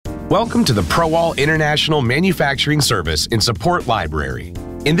Welcome to the ProAll International Manufacturing Service and Support Library.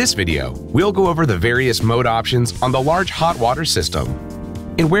 In this video, we'll go over the various mode options on the large hot water system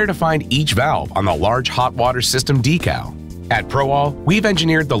and where to find each valve on the large hot water system decal. At ProAll, we've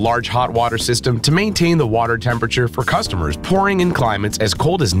engineered the large hot water system to maintain the water temperature for customers pouring in climates as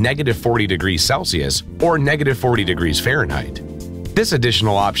cold as -40 degrees Celsius or -40 degrees Fahrenheit. This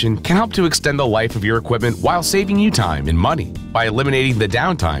additional option can help to extend the life of your equipment while saving you time and money by eliminating the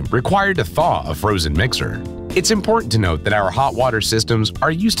downtime required to thaw a frozen mixer. It's important to note that our hot water systems are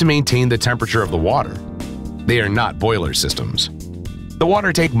used to maintain the temperature of the water. They are not boiler systems. The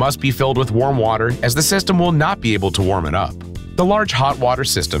water tank must be filled with warm water as the system will not be able to warm it up. The large hot water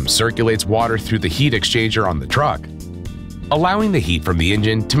system circulates water through the heat exchanger on the truck, allowing the heat from the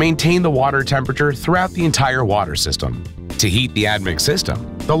engine to maintain the water temperature throughout the entire water system. To heat the admix system,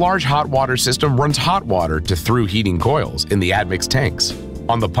 the large hot water system runs hot water to through heating coils in the admix tanks.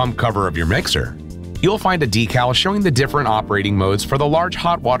 On the pump cover of your mixer, you'll find a decal showing the different operating modes for the large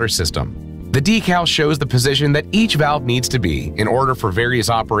hot water system. The decal shows the position that each valve needs to be in order for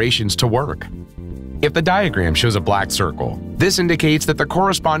various operations to work. If the diagram shows a black circle, this indicates that the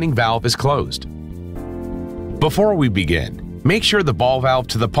corresponding valve is closed. Before we begin, make sure the ball valve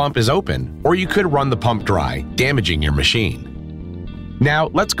to the pump is open, or you could run the pump dry, damaging your machine. Now,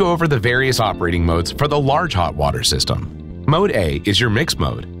 let's go over the various operating modes for the large hot water system. Mode A is your mix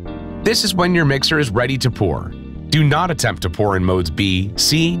mode. This is when your mixer is ready to pour. Do not attempt to pour in modes B,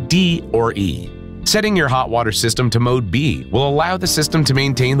 C, D, or E. Setting your hot water system to mode B will allow the system to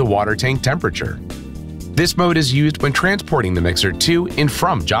maintain the water tank temperature. This mode is used when transporting the mixer to and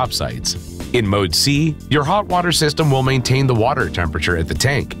from job sites. In mode C, your hot water system will maintain the water temperature at the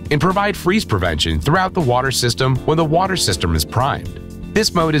tank and provide freeze prevention throughout the water system when the water system is primed.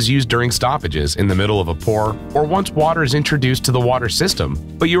 This mode is used during stoppages in the middle of a pour or once water is introduced to the water system,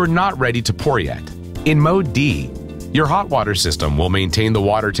 but you are not ready to pour yet. In mode D, your hot water system will maintain the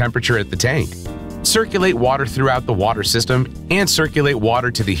water temperature at the tank, circulate water throughout the water system, and circulate water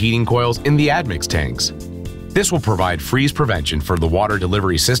to the heating coils in the admix tanks. This will provide freeze prevention for the water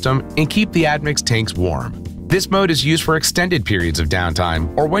delivery system and keep the admix tanks warm. This mode is used for extended periods of downtime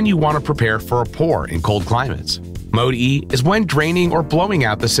or when you want to prepare for a pour in cold climates. Mode E is when draining or blowing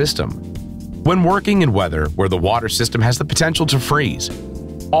out the system. When working in weather where the water system has the potential to freeze,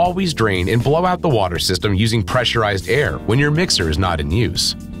 always drain and blow out the water system using pressurized air when your mixer is not in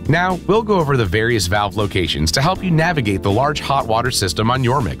use. Now, we'll go over the various valve locations to help you navigate the large hot water system on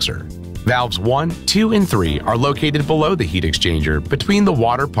your mixer. Valves 1, 2, and 3 are located below the heat exchanger between the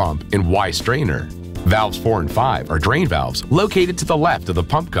water pump and Y strainer. Valves 4 and 5 are drain valves located to the left of the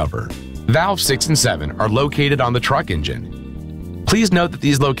pump cover. Valves 6 and 7 are located on the truck engine. Please note that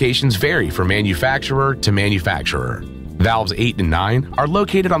these locations vary from manufacturer to manufacturer. Valves 8 and 9 are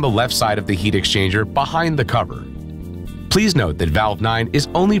located on the left side of the heat exchanger behind the cover. Please note that valve 9 is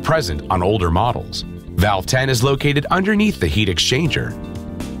only present on older models. Valve 10 is located underneath the heat exchanger.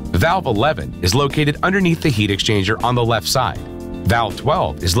 Valve 11 is located underneath the heat exchanger on the left side. Valve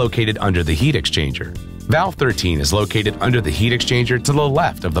 12 is located under the heat exchanger. Valve 13 is located under the heat exchanger to the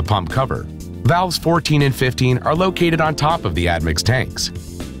left of the pump cover. Valves 14 and 15 are located on top of the admix tanks.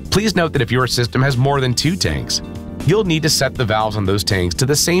 Please note that if your system has more than 2 tanks, you'll need to set the valves on those tanks to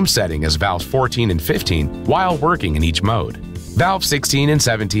the same setting as valves 14 and 15 while working in each mode. Valves 16 and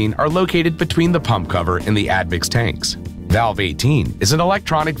 17 are located between the pump cover and the admix tanks. Valve 18 is an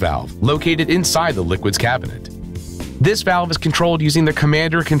electronic valve located inside the liquids cabinet. This valve is controlled using the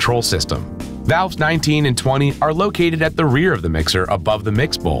commander control system. Valves 19 and 20 are located at the rear of the mixer above the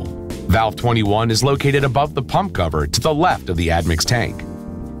mix bowl. Valve 21 is located above the pump cover to the left of the admix tank.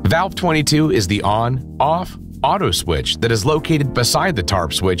 Valve 22 is the on/off auto switch that is located beside the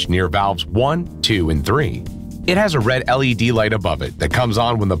TARP switch near valves 1, 2, and 3. It has a red LED light above it that comes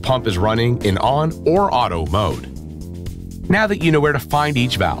on when the pump is running in on or auto mode. Now that you know where to find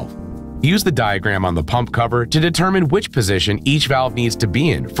each valve, use the diagram on the pump cover to determine which position each valve needs to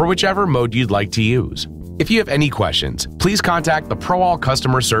be in for whichever mode you'd like to use. If you have any questions, please contact the ProAll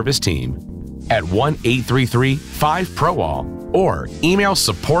customer service team at 1-833-5-ProAll or email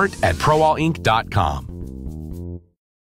support@proallinc.com.